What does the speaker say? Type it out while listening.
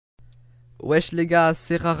Wesh les gars,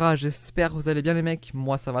 c'est Rara, j'espère que vous allez bien les mecs.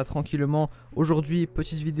 Moi ça va tranquillement. Aujourd'hui,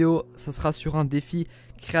 petite vidéo, ça sera sur un défi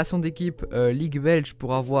création d'équipe Ligue belge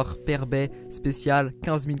pour avoir paire baie spécial,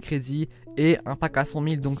 15 000 crédits et un pack à 100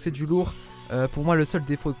 000, donc c'est du lourd. Pour moi le seul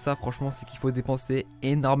défaut de ça franchement c'est qu'il faut dépenser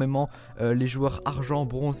énormément. Les joueurs argent,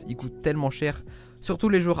 bronze, ils coûtent tellement cher. Surtout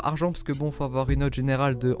les joueurs argent parce que bon, faut avoir une note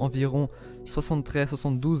générale de environ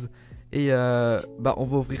 73-72. Et on va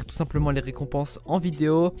ouvrir tout simplement les récompenses en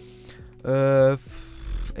vidéo. Ça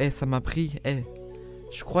m'a pris.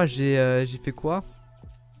 Je crois j'ai fait quoi?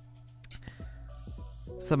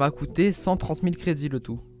 Ça m'a coûté 130 000 crédits le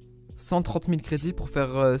tout. 130 000 crédits pour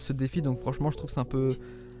faire ce défi. Donc franchement je trouve c'est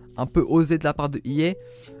un peu osé de la part de EA.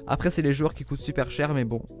 Après c'est les joueurs qui coûtent super cher, mais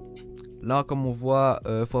bon. Là comme on voit,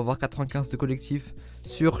 faut avoir 95 de collectif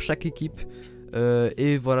sur chaque équipe.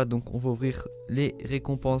 Et voilà, donc on va ouvrir les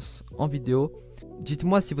récompenses en vidéo.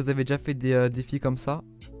 Dites-moi si vous avez déjà fait des défis comme ça.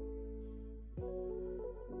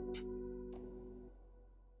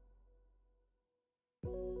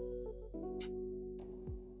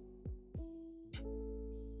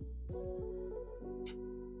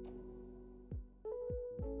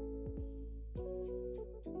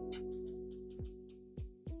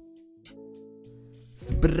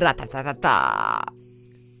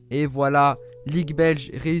 Et voilà, Ligue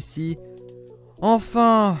belge réussie.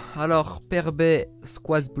 Enfin. Alors, paire baie,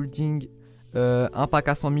 squad building, un pack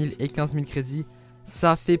à 100 000 et 15 000 crédits.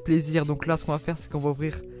 Ça fait plaisir. Donc là, ce qu'on va faire, c'est qu'on va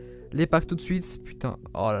ouvrir les packs tout de suite. Putain,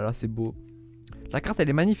 oh là là, c'est beau. La carte, elle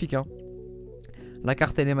est magnifique, hein. La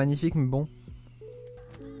carte, elle est magnifique, mais bon.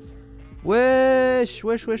 Wesh,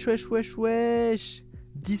 wesh, wesh, wesh, wesh, wesh.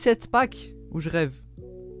 17 packs, où je rêve.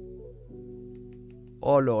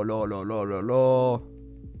 Oh là là là là là là.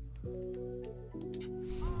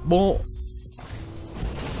 Bon.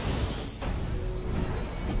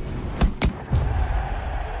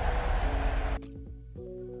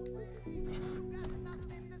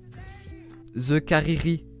 The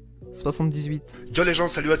Cariri 78. Yo les gens,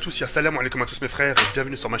 salut à tous, ya salam alaikum à tous mes frères et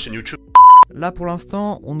bienvenue sur ma chaîne YouTube. Là pour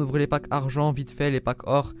l'instant, on ouvre les packs argent vite fait, les packs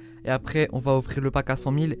or. Et après, on va ouvrir le pack à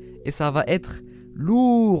 100 000. Et ça va être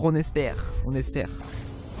lourd, on espère. On espère.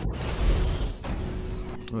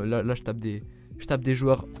 Là je tape des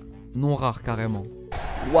joueurs non rares carrément.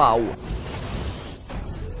 Waouh.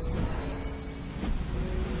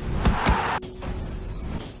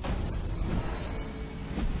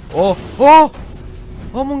 Oh. Oh.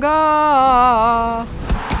 Oh mon gars.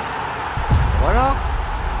 Voilà.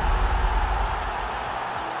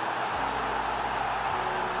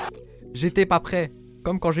 J'étais pas prêt.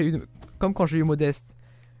 Comme quand j'ai eu Modeste.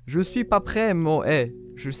 Je suis pas prêt, mon.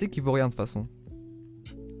 Je sais qu'il vaut rien de toute façon.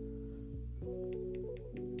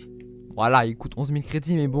 Voilà, il coûte 11 000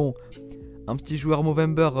 crédits, mais bon, un petit joueur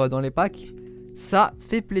Movember dans les packs, ça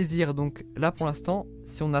fait plaisir. Donc là, pour l'instant,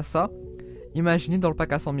 si on a ça, imaginez dans le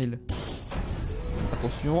pack à 100 000.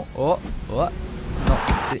 Attention, oh, non,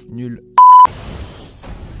 c'est nul.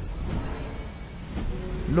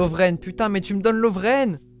 Lovren, putain, mais tu me donnes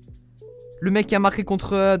Lovren. Le mec qui a marqué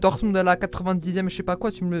contre Dortmund à la 90e, je sais pas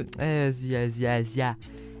quoi, tu me le... Vas-y,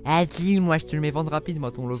 moi je te le mets vendre rapide,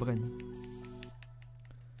 moi, ton Lovren.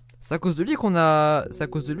 C'est à cause de lui qu'on a... C'est à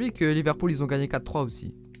cause de lui que Liverpool ils ont gagné 4-3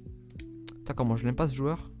 aussi. Putain, comment je l'aime pas ce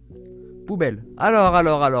joueur. Poubelle.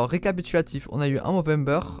 Alors, récapitulatif. On a eu un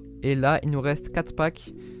Movember. Et là, il nous reste 4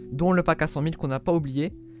 packs. Dont le pack à 100 000 qu'on n'a pas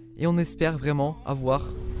oublié. Et on espère vraiment avoir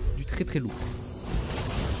du très très lourd.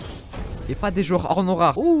 Et pas des joueurs or non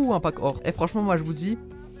rares. Ouh, un pack or. Et franchement, moi je vous dis,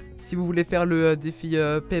 si vous voulez faire le défi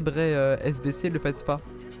Paybray SBC, le faites pas.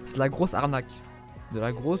 C'est de la grosse arnaque. De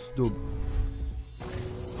la grosse daube.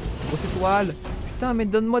 Grosse étoile. Putain, mais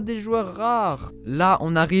donne-moi des joueurs rares. Là,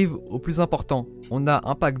 on arrive au plus important. On a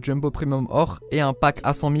un pack Jumbo Premium Or et un pack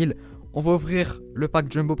à 100 000. On va ouvrir le pack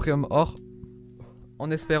Jumbo Premium Or en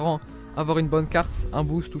espérant avoir une bonne carte, un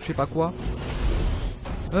boost ou je sais pas quoi.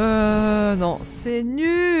 Non, c'est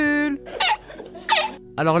nul.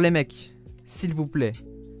 Alors les mecs, s'il vous plaît,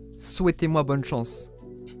 souhaitez-moi bonne chance.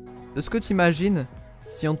 Est-ce que tu imagines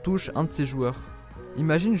si on touche un de ces joueurs?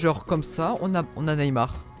 Imagine genre comme ça, on a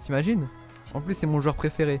Neymar. T'imagines? En plus c'est mon joueur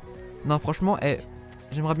préféré. Non franchement,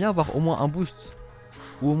 j'aimerais bien avoir au moins un boost.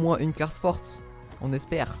 Ou au moins une carte forte. On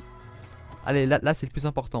espère. Allez, là c'est le plus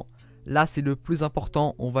important. Là c'est le plus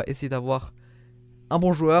important. On va essayer d'avoir un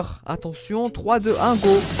bon joueur. Attention, 3, 2, 1,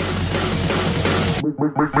 go.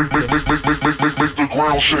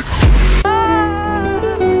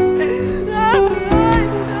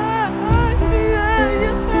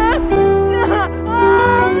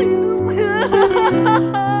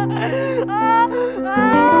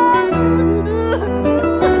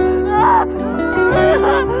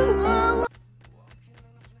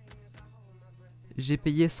 j'ai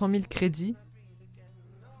payé 100 000 crédits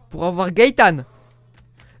pour avoir Gaëtan.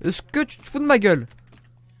 Est-ce que tu te fous de ma gueule?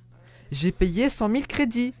 J'ai payé 100 000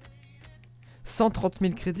 crédits. 130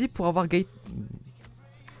 000 crédits pour avoir Gaëtan.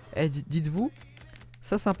 Eh, dites-vous,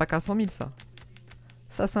 ça c'est un pack à 100 000 ça.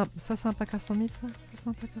 Ça c'est un pack à 100 000 ça. Ça c'est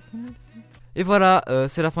un pack à 100 000 ça. Et voilà,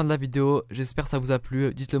 c'est la fin de la vidéo. J'espère que ça vous a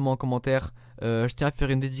plu. Dites-le moi en commentaire. Je tiens à faire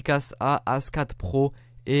une dédicace à As4 Pro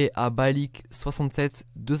et à Balik67,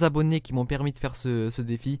 2 abonnés qui m'ont permis de faire ce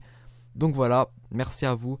défi. Donc voilà, merci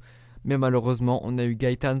à vous. Mais malheureusement, on a eu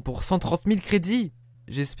Gaëtan pour 130 000 crédits.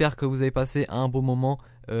 J'espère que vous avez passé un beau moment.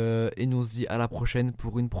 Et nous on se dit à la prochaine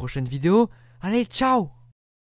pour une prochaine vidéo. Allez, ciao!